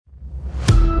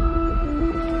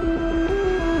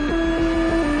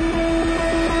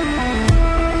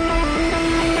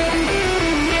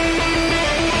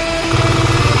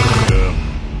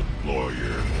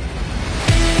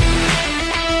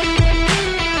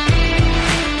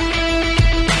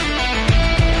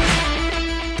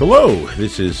Hello,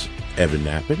 this is Evan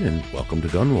Nappen, and welcome to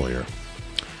Gun Lawyer.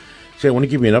 I want to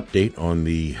give you an update on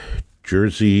the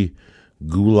Jersey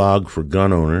Gulag for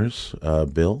Gun Owners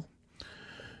bill.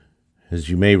 As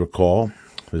you may recall,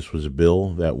 this was a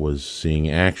bill that was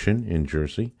seeing action in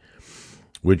Jersey,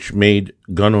 which made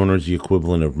gun owners the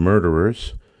equivalent of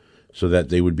murderers so that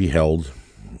they would be held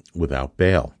without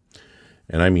bail.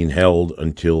 And I mean held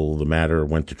until the matter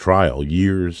went to trial,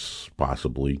 years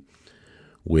possibly,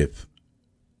 with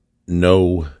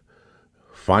no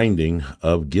finding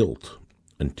of guilt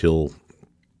until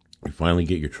you finally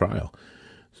get your trial.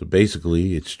 So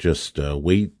basically, it's just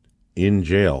wait in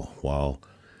jail while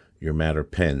your matter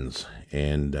pens.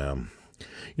 And,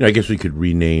 I guess we could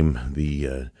rename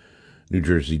the New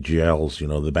Jersey jails,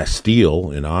 the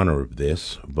Bastille in honor of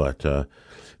this. But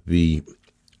the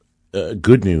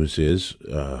good news is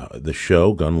the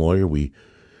show, Gun Lawyer, we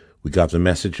got the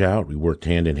message out. We worked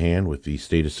hand in hand with the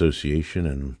State Association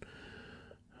and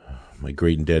my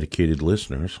great and dedicated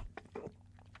listeners.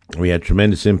 We had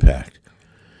tremendous impact.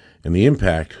 And the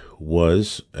impact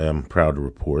was, I'm proud to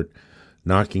report,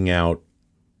 knocking out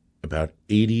about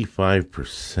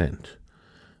 85%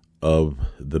 of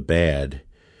the bad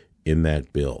in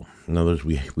that bill. In other words,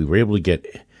 we were able to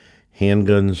get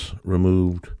handguns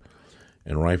removed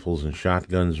and rifles and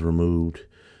shotguns removed.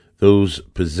 Those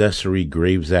possessory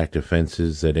Graves Act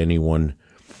offenses that anyone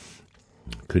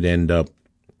could end up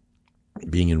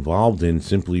being involved in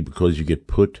simply because you get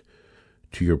put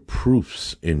to your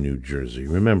proofs in New Jersey.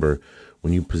 Remember,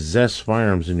 when you possess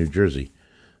firearms in New Jersey,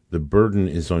 the burden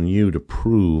is on you to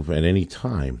prove at any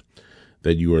time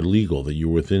that you are legal, that you're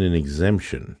within an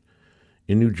exemption.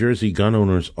 In New Jersey, gun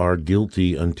owners are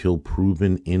guilty until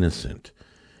proven innocent.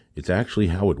 It's actually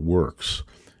how it works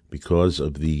because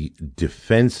of the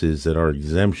defenses that are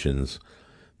exemptions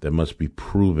that must be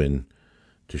proven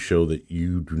to show that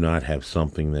you do not have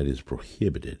something that is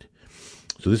prohibited.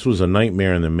 So this was a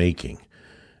nightmare in the making.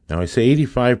 Now, I say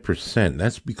 85%.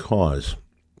 That's because,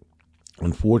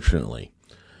 unfortunately,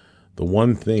 the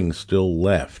one thing still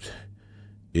left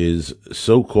is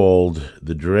so-called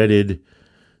the dreaded,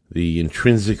 the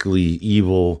intrinsically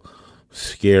evil,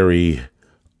 scary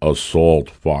assault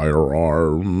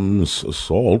firearms.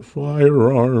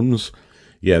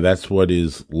 Yeah, that's what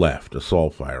is left,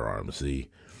 assault firearms. The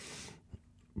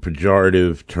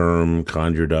pejorative term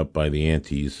conjured up by the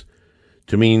antis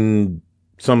to mean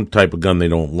some type of gun they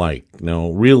don't like. Now,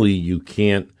 really, you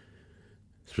can't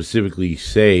specifically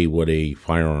say what a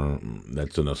firearm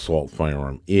that's an assault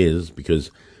firearm is because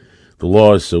the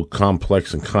law is so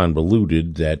complex and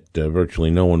convoluted that virtually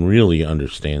no one really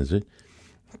understands it.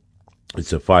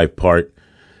 It's a 5-part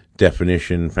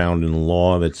definition found in the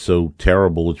law that's so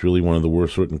terrible it's really one of the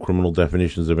worst written criminal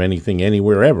definitions of anything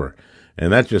anywhere ever.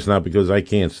 And that's just not because I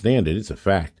can't stand it. It's a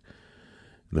fact.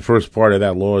 The first part of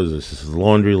that law is this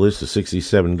laundry list of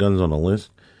 67 guns on the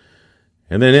list.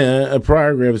 And then a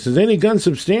paragraph that says, any gun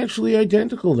substantially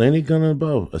identical to any gun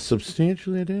above.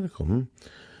 Substantially identical.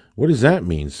 What does that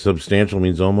mean? Substantial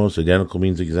means almost, identical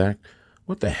means exact.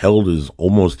 What the hell does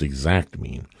almost exact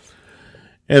mean?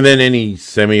 And then any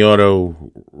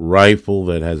semi-auto rifle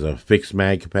that has a fixed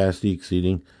mag capacity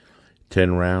exceeding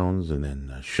 10 rounds. And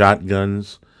then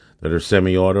shotguns that are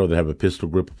semi-auto, that have a pistol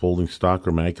grip, folding stock,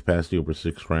 or mag capacity over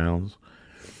 6 rounds.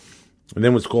 And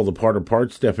then what's called the part or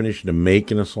parts definition to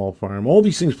make an assault firearm. All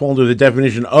these things fall under the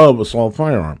definition of assault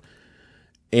firearm.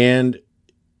 And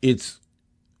it's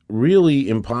really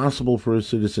impossible for a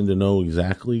citizen to know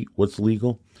exactly what's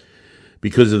legal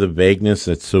because of the vagueness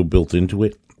that's so built into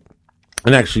it.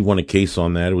 And actually won a case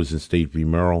on that. It was in State v.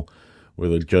 Merrill, where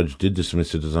the judge did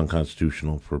dismiss it as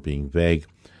unconstitutional for being vague.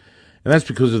 And that's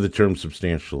because of the term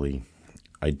substantially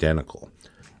identical.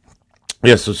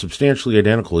 Yes, so substantially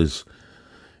identical is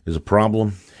a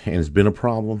problem and has been a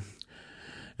problem.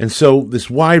 And so this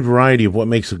wide variety of what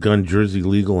makes a gun Jersey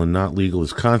legal and not legal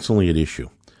is constantly at issue.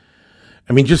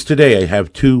 I mean, just today I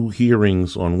have 2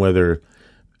 hearings on whether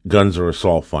guns are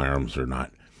assault firearms or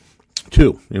not.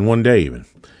 2 in one day even.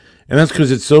 And that's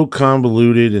because it's so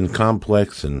convoluted and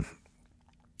complex and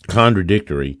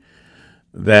contradictory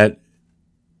that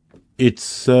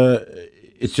it's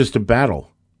just a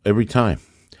battle every time.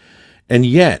 And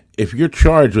yet, if you're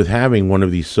charged with having one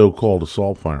of these so-called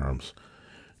assault firearms,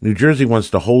 New Jersey wants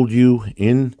to hold you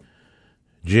in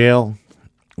jail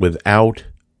without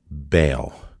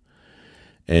bail.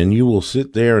 And you will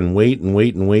sit there and wait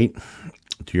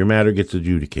till your matter gets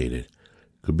adjudicated.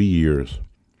 Could be years.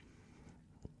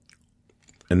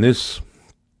 And this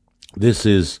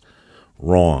is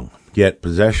wrong. Yet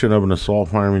possession of an assault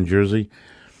firearm in Jersey,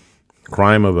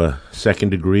 crime of a second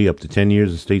degree, up to 10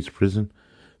 years in state's prison,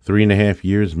 3.5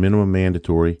 years minimum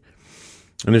mandatory.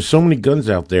 And there's so many guns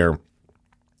out there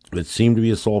that seem to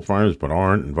be assault firearms but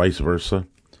aren't, and vice versa.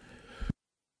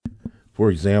 For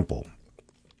example,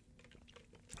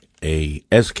 a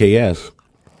SKS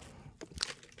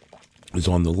is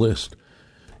on the list,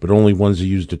 but only ones that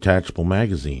use detachable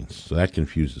magazines, so that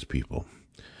confuses people.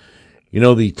 You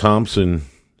know the Thompson,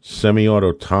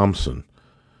 semi-auto Thompson,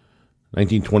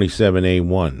 1927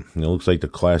 A1. It looks like the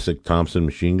classic Thompson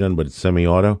machine gun, but it's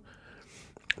semi-auto.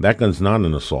 That gun's not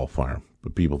an assault firearm,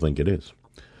 but people think it is.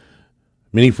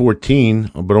 Mini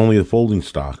 14, but only the folding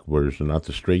stock version, not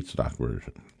the straight stock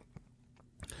version.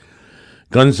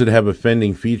 Guns that have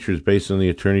offending features based on the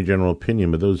Attorney General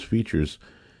opinion, but those features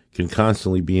can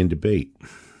constantly be in debate.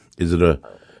 Is it a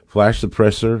flash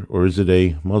suppressor or is it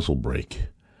a muzzle brake?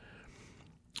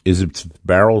 Is its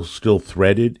barrel still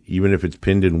threaded, even if it's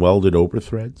pinned and welded over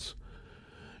threads?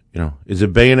 Is a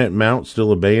bayonet mount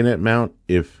still a bayonet mount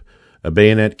if a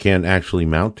bayonet can't actually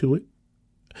mount to it?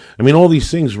 I mean, all these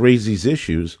things raise these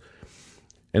issues,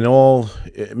 and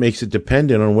it makes it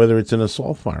dependent on whether it's an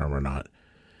assault firearm or not.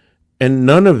 And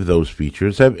none of those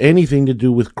features have anything to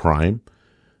do with crime.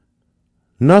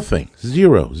 Nothing.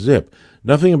 Zero. Zip.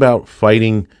 Nothing about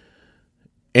fighting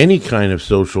any kind of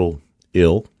social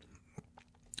ill.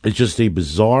 It's just a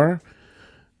bizarre,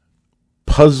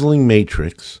 puzzling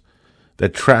matrix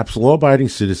that traps law-abiding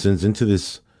citizens into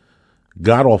this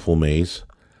god-awful maze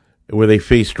where they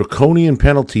face draconian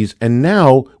penalties. And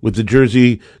now, with the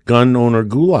Jersey gun owner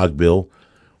gulag bill,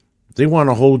 they want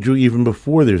to hold you even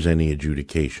before there's any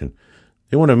adjudication.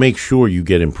 They want to make sure you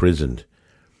get imprisoned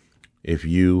if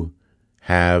you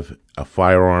have a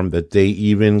firearm that they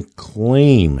even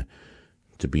claim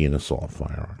to be an assault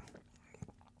firearm.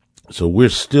 So we're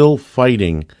still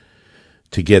fighting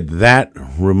to get that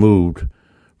removed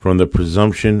from the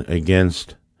presumption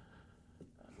against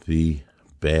the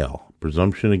bail,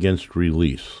 presumption against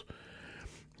release.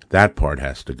 That part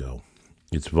has to go.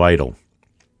 It's vital.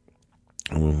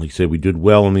 And like I said, we did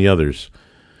well in the others,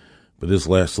 but this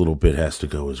last little bit has to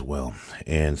go as well.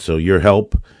 And so your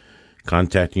help,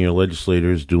 contacting your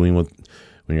legislators, doing what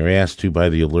when you're asked to by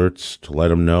the alerts to let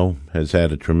them know, has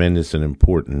had a tremendous and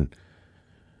important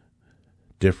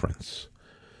difference.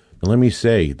 And let me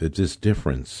say that this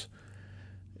difference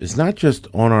is not just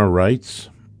on our rights,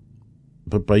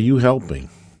 but by you helping,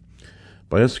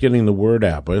 by us getting the word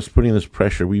out, by us putting this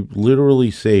pressure. We've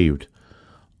literally saved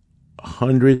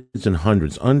hundreds and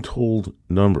hundreds, untold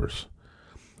numbers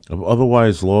of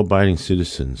otherwise law-abiding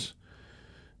citizens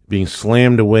being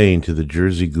slammed away into the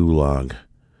Jersey gulag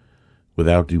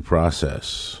without due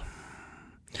process.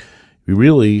 We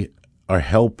really are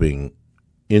helping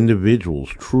individuals,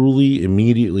 truly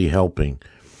immediately helping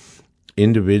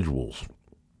individuals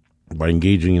by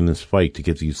engaging in this fight to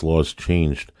get these laws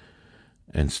changed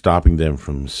and stopping them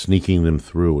from sneaking them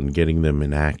through and getting them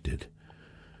enacted.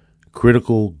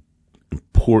 Critical,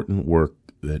 important work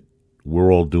that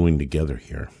we're all doing together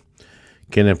here.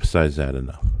 Can't emphasize that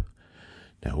enough.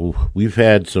 Now, we've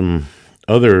had some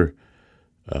other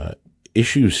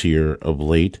issues here of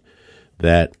late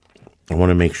that I want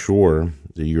to make sure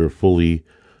that you're fully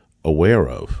aware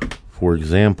of. For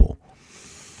example,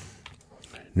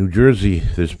 New Jersey,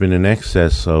 there's been an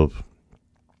excess of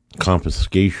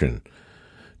confiscation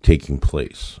taking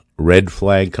place. Red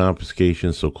flag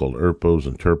confiscation, so-called ERPOs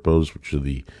and TERPOs, which are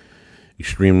the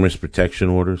extreme risk protection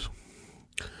orders.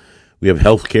 We have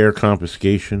healthcare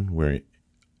confiscation, where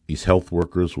these health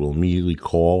workers will immediately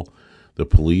call the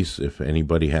police if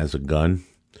anybody has a gun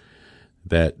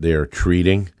that they're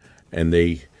treating, and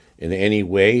they in any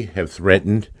way have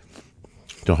threatened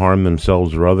to harm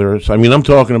themselves or others. I mean, I'm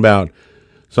talking about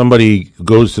somebody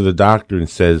goes to the doctor and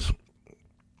says,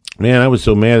 man, I was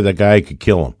so mad at that guy I could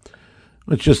kill him.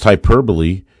 It's just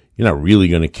hyperbole. You're not really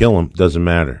going to kill him. Doesn't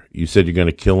matter. You said you're going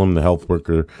to kill him. The health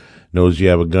worker knows you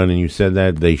have a gun and you said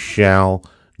that. They shall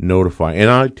notify. And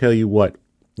I tell you what,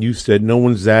 you said no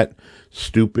one's that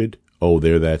stupid. Oh,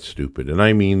 they're that stupid. And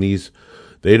I mean these,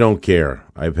 they don't care.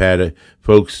 I've had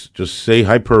folks just say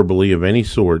hyperbole of any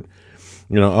sort.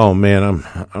 Oh man,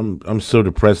 I'm so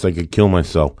depressed I could kill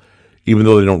myself. Even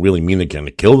though they don't really mean they're going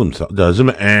to kill themselves.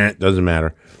 Doesn't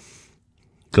matter.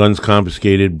 Guns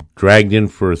confiscated, dragged in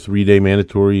for a 3-day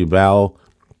mandatory eval,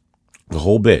 the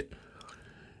whole bit.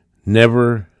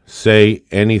 Never say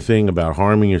anything about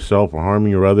harming yourself or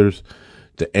harming your others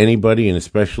to anybody, and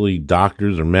especially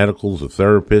doctors or medicals or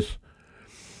therapists,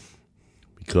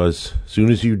 because as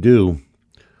soon as you do,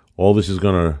 all this is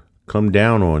going to come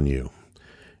down on you.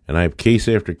 And I have case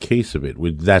after case of it.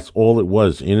 That's all it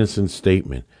was, innocent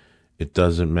statement. It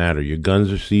doesn't matter. Your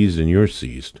guns are seized and you're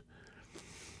seized.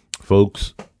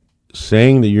 Folks,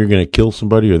 saying that you're going to kill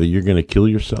somebody or that you're going to kill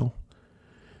yourself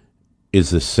is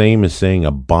the same as saying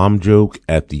a bomb joke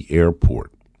at the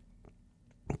airport.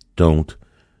 Don't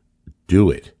do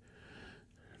it.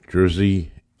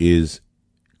 Jersey is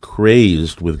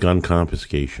crazed with gun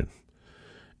confiscation.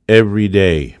 Every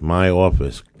day, my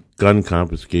office, gun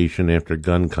confiscation after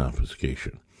gun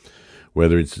confiscation.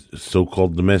 Whether it's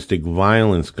so-called domestic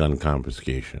violence gun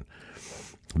confiscation,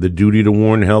 the duty to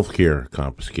warn healthcare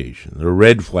confiscation, the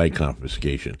red flag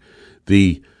confiscation,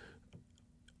 the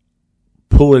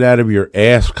pull it out of your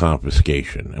ass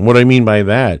confiscation. And what I mean by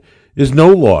that is no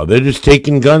law. They're just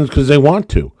taking guns because they want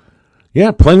to.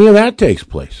 Yeah, plenty of that takes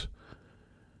place.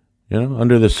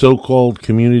 Under the so-called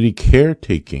community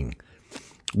caretaking,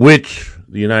 which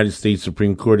the United States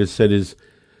Supreme Court has said is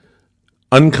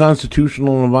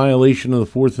unconstitutional and a violation of the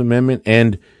Fourth Amendment,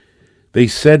 and they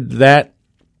said that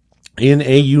in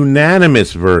a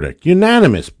unanimous verdict.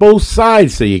 Unanimous. Both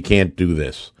sides say you can't do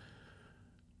this.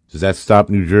 Does that stop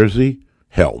New Jersey?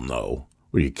 Hell no.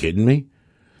 Are you kidding me?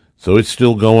 So it's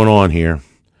still going on here.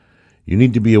 You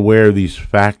need to be aware of these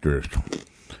factors.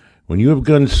 When you have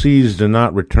guns seized and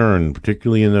not returned,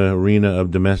 particularly in the arena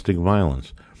of domestic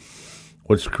violence,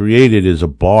 what's created is a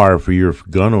bar for your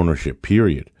gun ownership,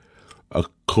 period. A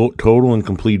total and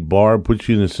complete bar puts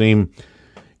you in the same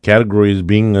category as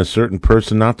being a certain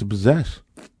person not to possess.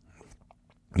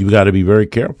 You've got to be very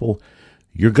careful.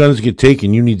 Your guns get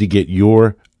taken, you need to get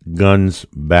your guns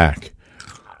back.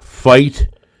 Fight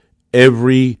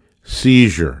every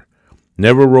seizure.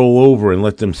 Never roll over and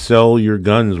let them sell your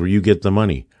guns where you get the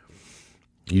money.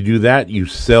 You do that, you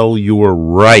sell your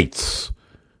rights,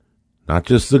 not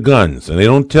just the guns. And they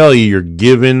don't tell you you're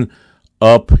giving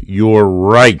up your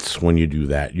rights when you do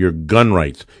that, your gun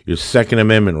rights, your Second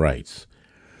Amendment rights.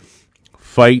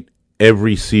 Fight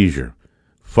every seizure.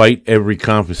 Fight every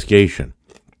confiscation.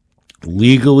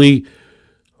 Legally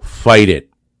fight it,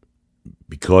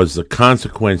 because the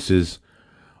consequences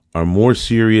are more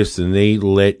serious than they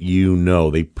let you know.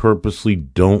 They purposely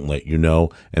don't let you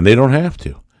know, and they don't have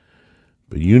to.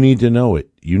 But you need to know it.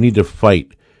 You need to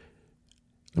fight.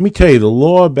 Let me tell you, the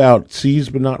law about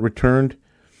seized but not returned,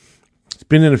 it's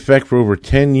been in effect for over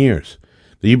 10 years.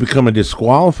 That you become a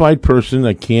disqualified person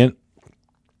that can't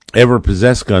ever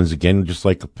possess guns again, just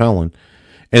like a felon.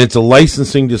 And it's a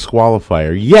licensing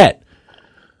disqualifier. Yet,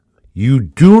 you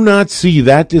do not see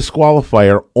that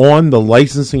disqualifier on the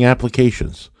licensing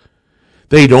applications.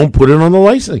 They don't put it on the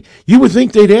licensing. You would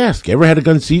think they'd ask, ever had a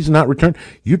gun seized and not returned?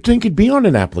 You'd think it'd be on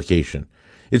an application.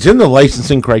 It's in the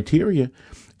licensing criteria.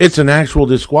 It's an actual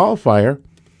disqualifier,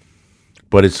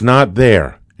 but it's not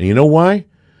there. And you know why?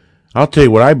 I'll tell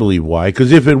you what I believe why.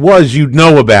 Because if it was, you'd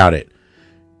know about it.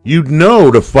 You'd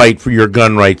know to fight for your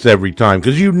gun rights every time.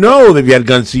 Because you know that if you had a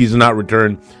gun seized and not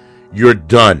returned, you're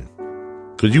done.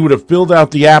 Because you would have filled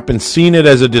out the app and seen it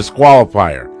as a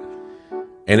disqualifier.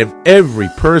 And if every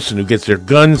person who gets their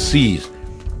gun seized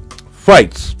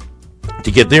fights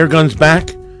to get their guns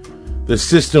back, the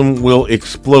system will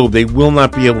explode. They will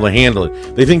not be able to handle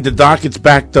it. They think the docket's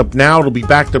backed up now. It'll be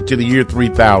backed up to the year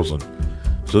 3000.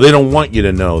 So they don't want you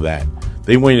to know that.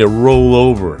 They want you to roll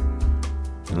over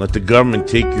and let the government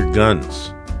take your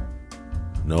guns.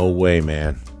 No way,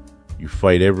 man. You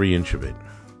fight every inch of it.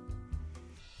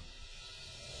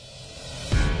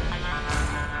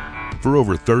 For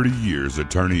over 30 years,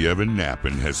 attorney Evan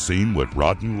Nappen has seen what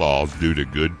rotten laws do to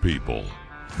good people.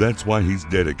 That's why he's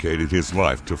dedicated his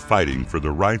life to fighting for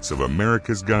the rights of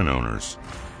America's gun owners.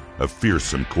 A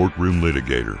fearsome courtroom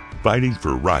litigator, fighting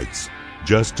for rights,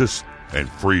 justice, and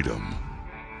freedom.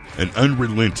 An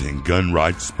unrelenting gun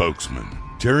rights spokesman,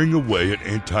 tearing away at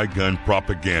anti-gun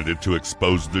propaganda to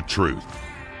expose the truth.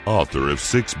 Author of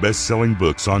 6 best-selling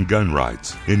books on gun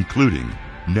rights, including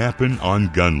Nappen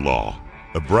on Gun Law,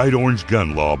 a bright orange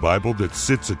gun law Bible that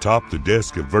sits atop the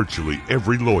desk of virtually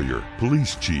every lawyer,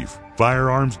 police chief,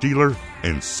 firearms dealer,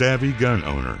 and savvy gun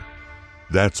owner.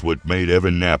 That's what made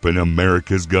Evan Nappen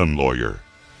America's gun lawyer.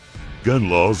 Gun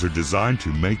laws are designed to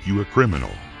make you a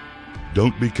criminal.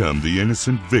 Don't become the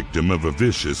innocent victim of a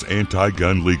vicious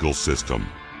anti-gun legal system.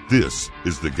 This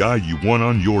is the guy you want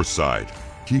on your side.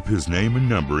 Keep his name and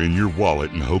number in your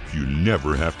wallet and hope you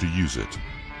never have to use it.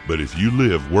 But if you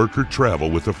live, work, or travel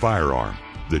with a firearm,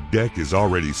 the deck is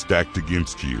already stacked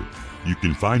against you. You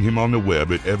can find him on the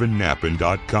web at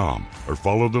evannappen.com or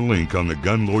follow the link on the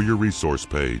Gun Lawyer resource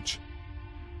page.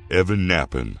 Evan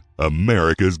Nappen,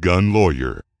 America's gun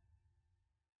lawyer.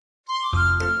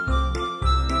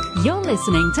 You're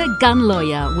listening to Gun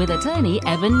Lawyer with attorney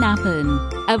Evan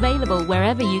Nappen. Available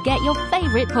wherever you get your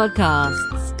favorite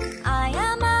podcasts. I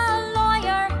am a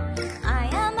lawyer. I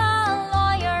am a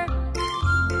lawyer.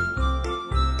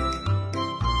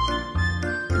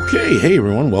 Okay, hey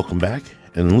everyone, welcome back.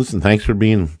 And listen, thanks for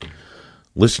being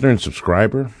listener and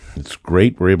subscriber. It's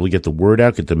great. We're able to get the word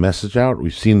out, get the message out.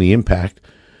 We've seen the impact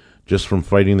just from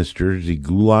fighting this Jersey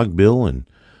Gulag bill and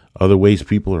other ways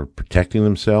people are protecting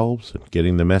themselves and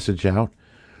getting the message out.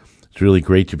 It's really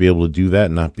great to be able to do that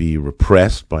and not be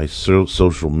repressed by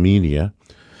social media.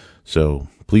 So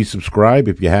please subscribe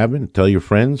if you haven't. Tell your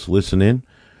friends, listen in.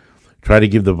 Try to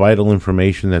give the vital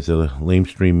information that the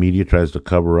lamestream media tries to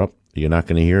cover up that you're not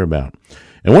going to hear about.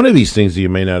 And one of these things that you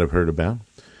may not have heard about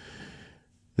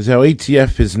is how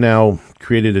ATF has now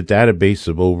created a database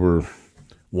of over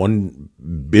 1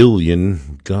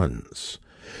 billion guns.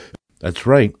 That's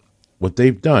right. What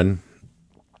they've done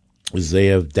is they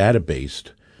have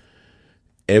databased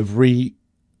every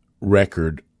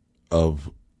record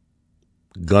of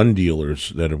gun dealers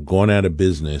that have gone out of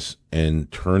business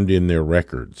and turned in their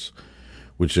records,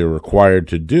 which they're required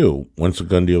to do. Once a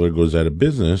gun dealer goes out of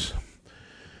business,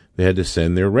 they had to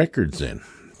send their records in.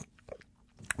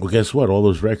 Well, guess what? All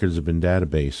those records have been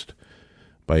databased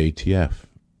by ATF,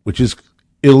 which is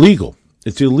illegal.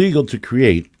 It's illegal to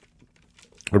create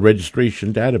a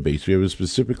registration database. We have a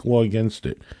specific law against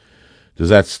it. Does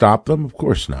that stop them? Of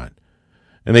course not.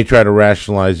 And they try to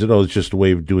rationalize it. Oh, it's just a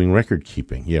way of doing record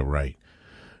keeping. Yeah, right.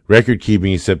 Record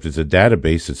keeping, except it's a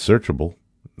database that's searchable.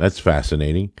 That's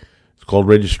fascinating. It's called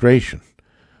registration.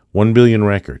 1 billion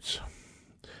records.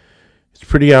 It's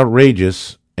pretty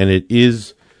outrageous, and it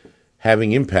is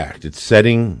having impact. It's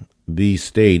setting the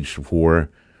stage for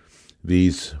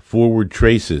these forward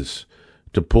traces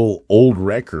to pull old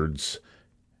records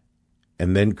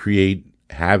and then create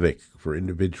havoc for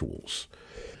individuals.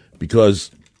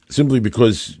 Simply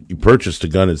because you purchased a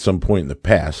gun at some point in the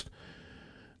past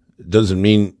doesn't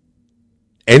mean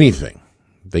anything.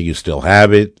 That you still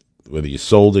have it, whether you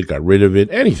sold it, got rid of it,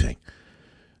 anything.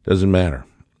 Doesn't matter.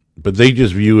 But they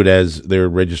just view it as their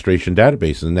registration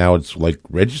database, and now it's like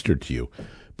registered to you.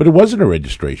 But it wasn't a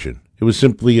registration. It was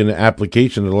simply an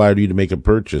application that allowed you to make a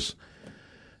purchase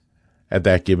at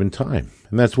that given time.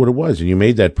 And that's what it was. And you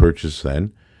made that purchase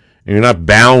then, and you're not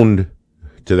bound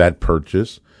to that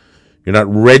purchase. You're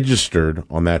not registered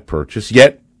on that purchase.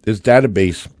 Yet, this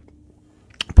database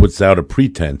puts out a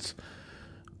pretense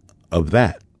of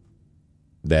that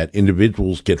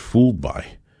individuals get fooled by.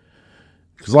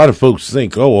 Because a lot of folks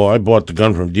think, oh, well, I bought the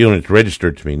gun from a dealer and it's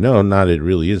registered to me. No, it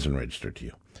really isn't registered to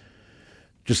you.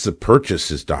 Just the purchase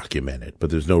is documented,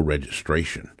 but there's no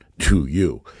registration to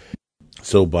you.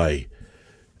 So by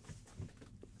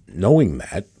knowing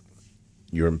that,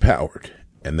 you're empowered.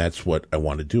 And that's what I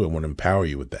want to do. I want to empower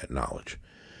you with that knowledge.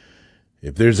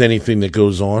 If there's anything that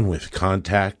goes on with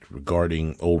contact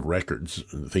regarding old records,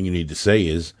 the thing you need to say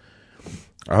is,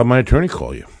 I'll have my attorney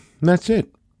call you. And that's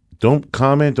it. Don't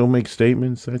comment, don't make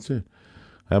statements. That's it.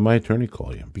 Have my attorney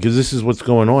call you. Because this is what's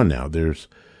going on now. There's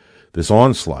this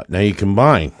onslaught. Now you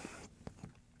combine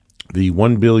the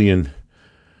 1 billion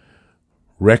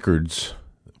records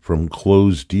from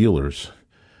closed dealers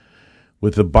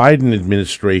with the Biden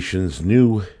administration's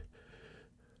new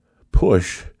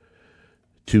push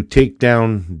to take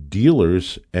down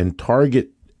dealers and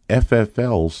target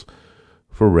FFLs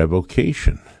for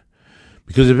revocation.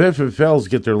 Because if FFLs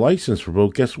get their license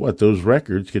revoked, guess what? Those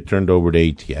records get turned over to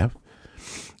ATF,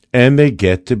 and they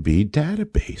get to be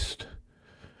databased.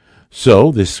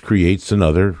 So this creates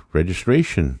a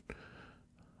registration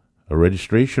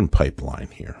pipeline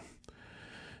here.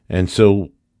 And so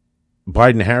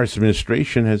Biden-Harris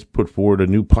administration has put forward a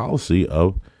new policy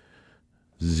of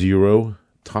zero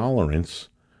tolerance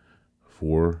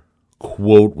for,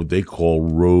 quote, what they call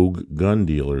rogue gun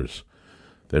dealers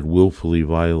that willfully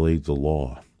violate the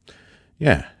law.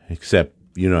 Yeah, except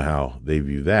you know how they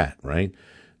view that, right?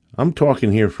 I'm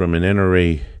talking here from an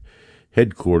NRA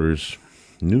headquarters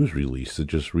news release that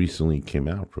just recently came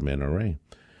out from NRA.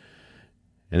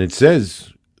 And it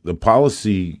says the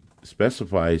policy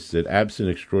specifies that absent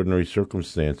extraordinary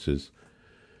circumstances,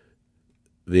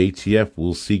 the ATF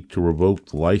will seek to revoke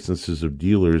the licenses of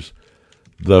dealers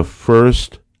the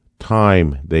first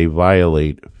time they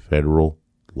violate federal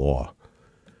law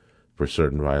for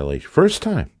certain violation. First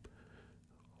time.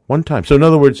 One time. So in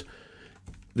other words,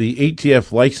 the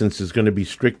ATF license is going to be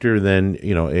stricter than,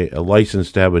 a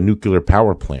license to have a nuclear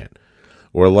power plant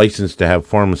or a license to have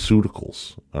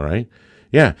pharmaceuticals. All right.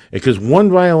 Yeah. Because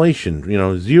one violation,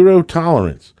 zero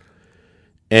tolerance.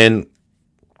 And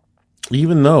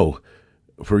even though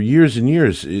for years and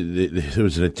years there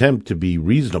was an attempt to be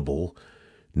reasonable,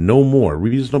 no more.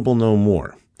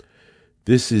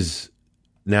 This is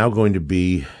now going to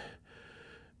be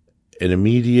an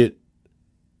immediate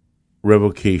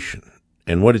revocation.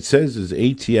 And what it says is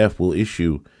ATF will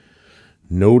issue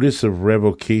notice of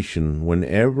revocation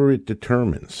whenever it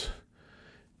determines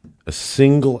a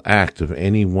single act of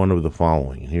any one of the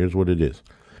following. And here's what it is.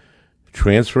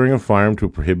 Transferring a firearm to a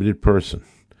prohibited person.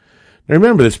 Now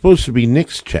remember, there's supposed to be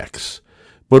NICS checks.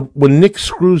 But when NICS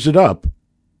screws it up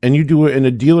and you do it and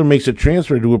a dealer makes a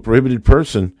transfer to a prohibited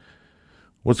person,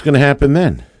 what's going to happen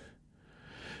then?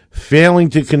 Failing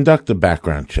to conduct a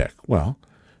background check. Well,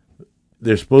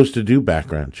 they're supposed to do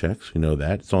background checks. You know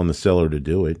that. It's on the seller to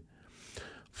do it.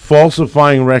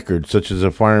 Falsifying records, such as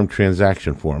a firearm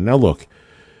transaction form. Now, look,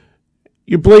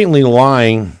 you're blatantly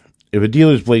lying. If a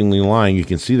dealer's blatantly lying, you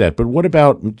can see that. But what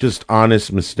about just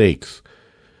honest mistakes?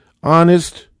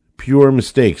 Honest, pure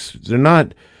mistakes. They're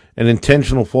not an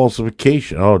intentional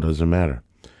falsification. Oh, it doesn't matter.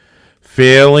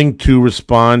 Failing to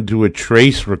respond to a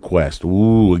trace request.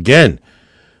 Ooh, again,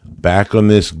 back on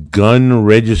this gun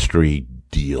registry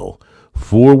deal.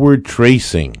 Forward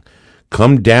tracing.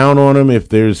 Come down on them if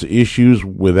there's issues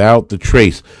without the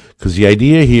trace. Because the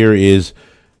idea here is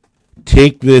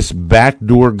take this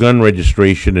backdoor gun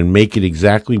registration and make it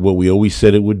exactly what we always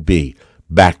said it would be.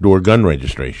 Backdoor gun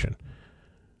registration.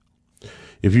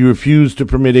 If you refuse to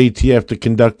permit ATF to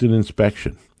conduct an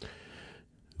inspection,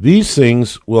 these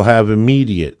things will have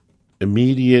immediate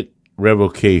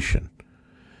revocation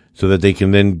so that they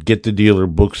can then get the dealer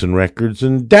books and records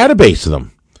and database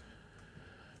them.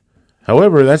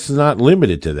 However, that's not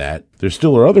limited to that. There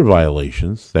still are other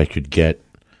violations that could get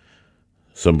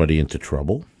somebody into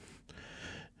trouble,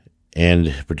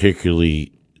 and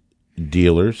particularly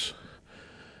dealers.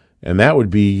 And that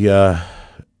would be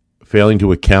failing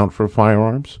to account for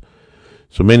firearms.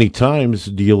 So many times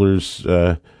dealers,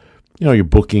 you're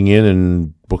booking in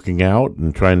and booking out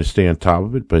and trying to stay on top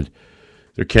of it, but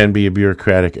there can be a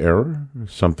bureaucratic error.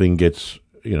 Something gets,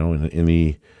 in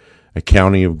the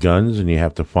accounting of guns, and you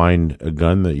have to find a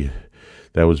gun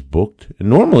that was booked. And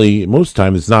normally, most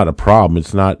times, it's not a problem.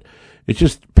 It's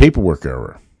just paperwork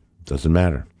error. It doesn't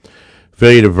matter.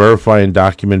 Failure to verify and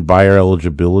document buyer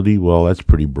eligibility, well, that's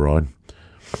pretty broad.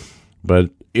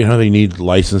 But, they need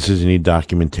licenses, you need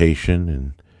documentation,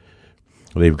 and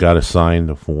they've got to sign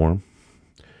the form.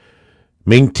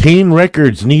 Maintain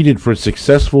records needed for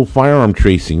successful firearm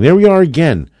tracing. There we are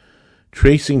again.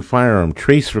 Tracing firearm,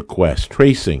 trace request,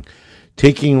 tracing,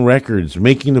 taking records,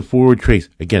 making the forward trace.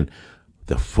 Again,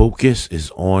 the focus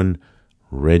is on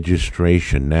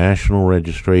registration, national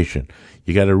registration.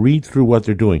 You got to read through what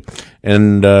they're doing.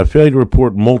 And failure to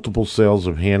report multiple sales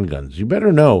of handguns. You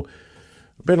better know.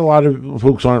 I bet a lot of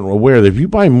folks aren't aware that if you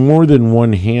buy more than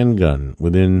one handgun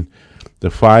within the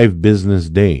 5 business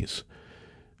days,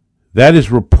 that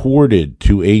is reported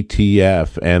to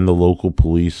ATF and the local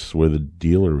police where the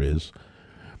dealer is.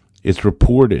 It's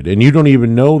reported, and you don't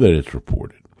even know that it's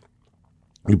reported.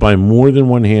 You buy more than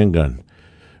one handgun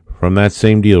from that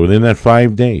same dealer within that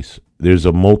 5 days, there's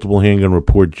a multiple handgun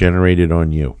report generated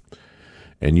on you,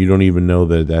 and you don't even know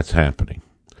that that's happening.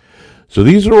 So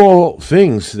these are all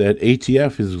things that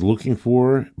ATF is looking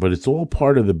for, but it's all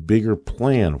part of the bigger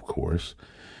plan, of course.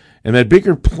 And that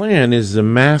bigger plan is the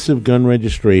massive gun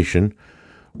registration,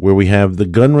 where we have the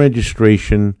gun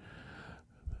registration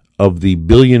of the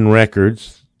billion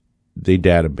records they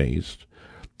databased,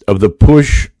 of the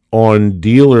push on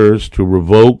dealers to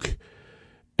revoke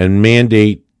and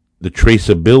mandate the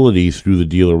traceability through the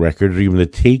dealer records, or even to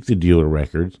take the dealer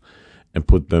records and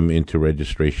put them into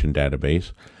registration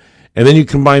database. And then you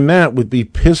combine that with the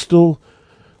pistol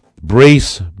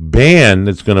brace ban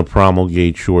that's going to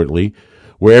promulgate shortly,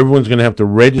 where everyone's going to have to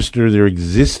register their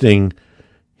existing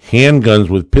handguns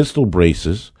with pistol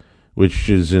braces, which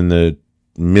is in the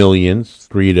millions,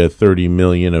 3 to 30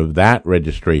 million of that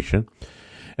registration.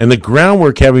 And the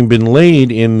groundwork having been laid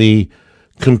in the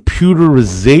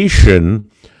computerization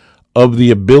of the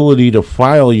ability to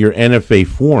file your NFA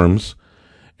forms.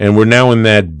 And we're now in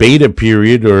that beta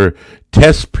period or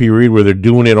test period where they're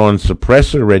doing it on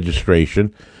suppressor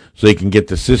registration so they can get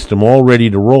the system all ready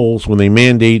to roll. So when they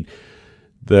mandate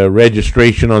the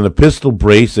registration on the pistol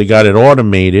brace, they got it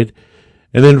automated.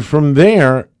 And then from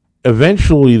there,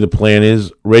 eventually the plan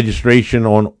is registration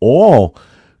on all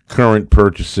current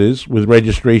purchases with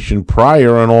registration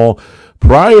prior on all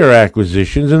prior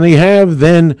acquisitions. And they have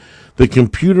then the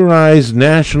computerized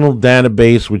national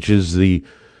database, which is the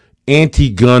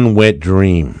anti-gun wet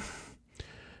dream.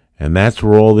 And that's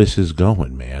where all this is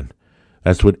going, man.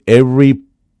 That's what every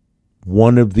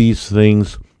one of these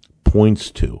things points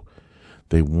to.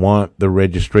 They want the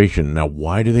registration. Now,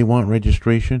 why do they want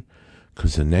registration?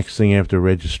 Because the next thing after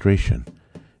registration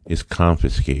is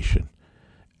confiscation.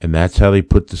 And that's how they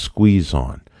put the squeeze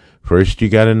on. First, you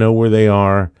got to know where they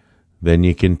are. Then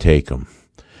you can take them.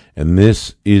 And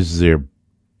this is their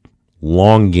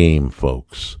long game,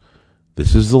 folks.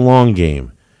 This is the long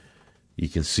game. You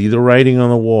can see the writing on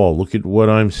the wall. Look at what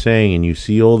I'm saying, and you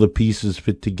see all the pieces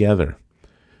fit together.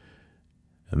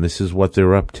 And this is what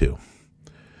they're up to.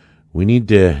 We need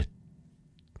to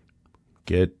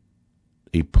get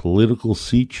a political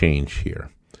sea change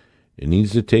here. It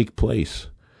needs to take place.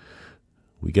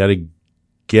 We got to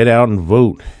get out and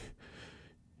vote.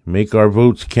 Make our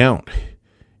votes count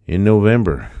in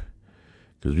November.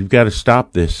 Because we've got to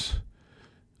stop this.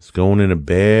 It's going in a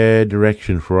bad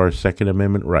direction for our Second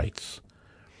Amendment rights.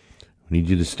 We need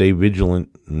you to stay vigilant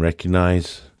and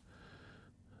recognize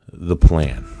the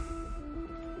plan.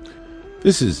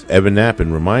 This is Evan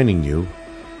Nappen reminding you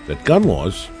that gun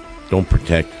laws don't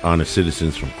protect honest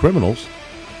citizens from criminals.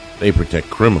 They protect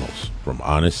criminals from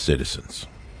honest citizens.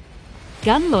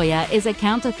 Gun Lawyer is a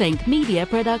Counterthink media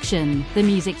production. The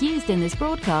music used in this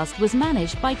broadcast was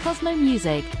managed by Cosmo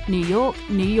Music, New York,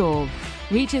 New York.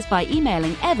 Reach us by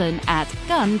emailing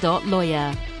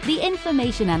evan@gun.lawyer. The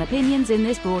information and opinions in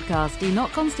this broadcast do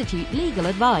not constitute legal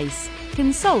advice.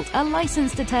 Consult a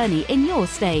licensed attorney in your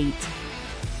state.